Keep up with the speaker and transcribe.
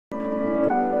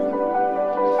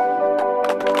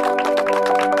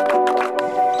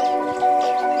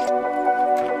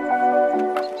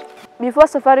Before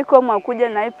Safaricom wakuja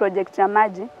na hii project ya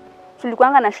maji,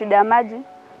 tulikuwa na shida ya maji.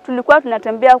 Tulikuwa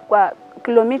tunatembea kwa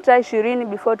kilomita 20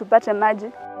 before tupate maji.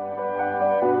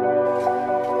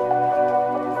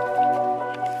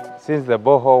 Since the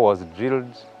borehole was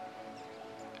drilled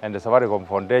and the Safaricom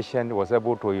Foundation was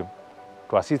able to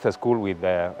assist the school with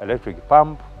the electric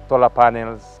pump, solar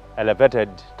panels, elevated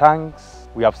tanks,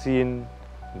 we have seen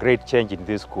great change in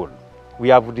this school. We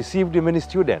have received many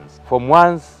students. From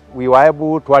once we were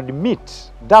able to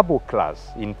admit double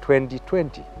class in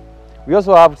 2020. We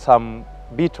also have some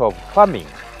bit of farming.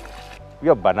 We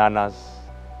have bananas,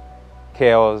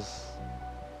 kales,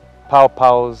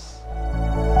 pawpaws.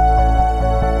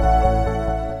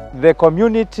 The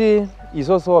community is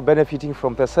also benefiting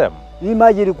from the same. Hii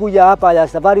maji ilikuja hapa ya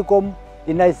Safaricom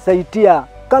inasaidia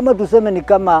kama tuseme ni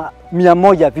kama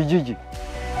 100 vijiji.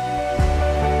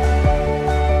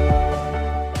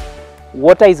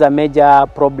 Water is a major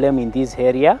problem in this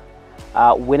area.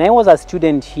 When I was a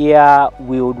student here,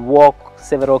 we would walk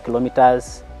several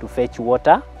kilometers to fetch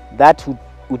water. That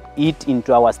would eat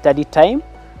into our study time,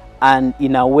 and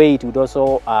in a way it would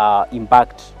also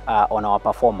impact on our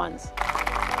performance.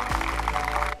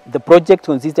 The project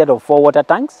consisted of 4 water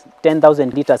tanks,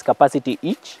 10,000 liters capacity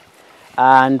each.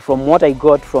 And from what I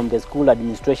got from the school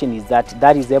administration is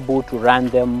that is able to run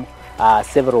them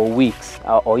several weeks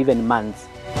or even months.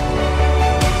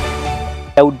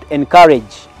 I would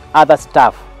encourage other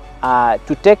staff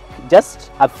to take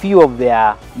just a few of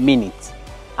their minutes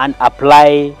and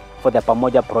apply for the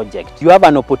Pamoja project. You have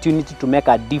an opportunity to make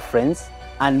a difference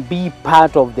and be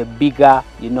part of the bigger,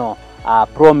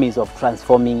 promise of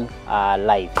transforming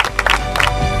life.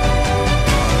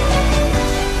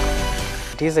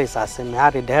 This is a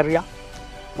semi-arid area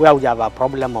where we have a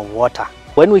problem of water.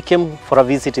 When we came for a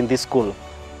visit in this school,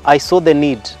 I saw the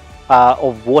need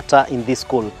of water in this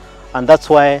school, and that's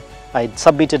why I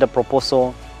submitted a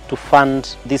proposal to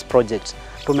fund this project.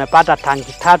 Tumepata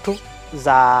tanki 3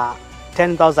 za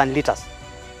 10,000 liters.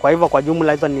 Kwa hivyo kwa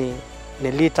jumla hizo ni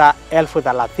lita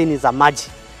 30,000 za maji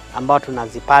ambao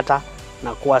tunazipata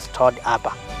na kuwa stored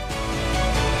hapa.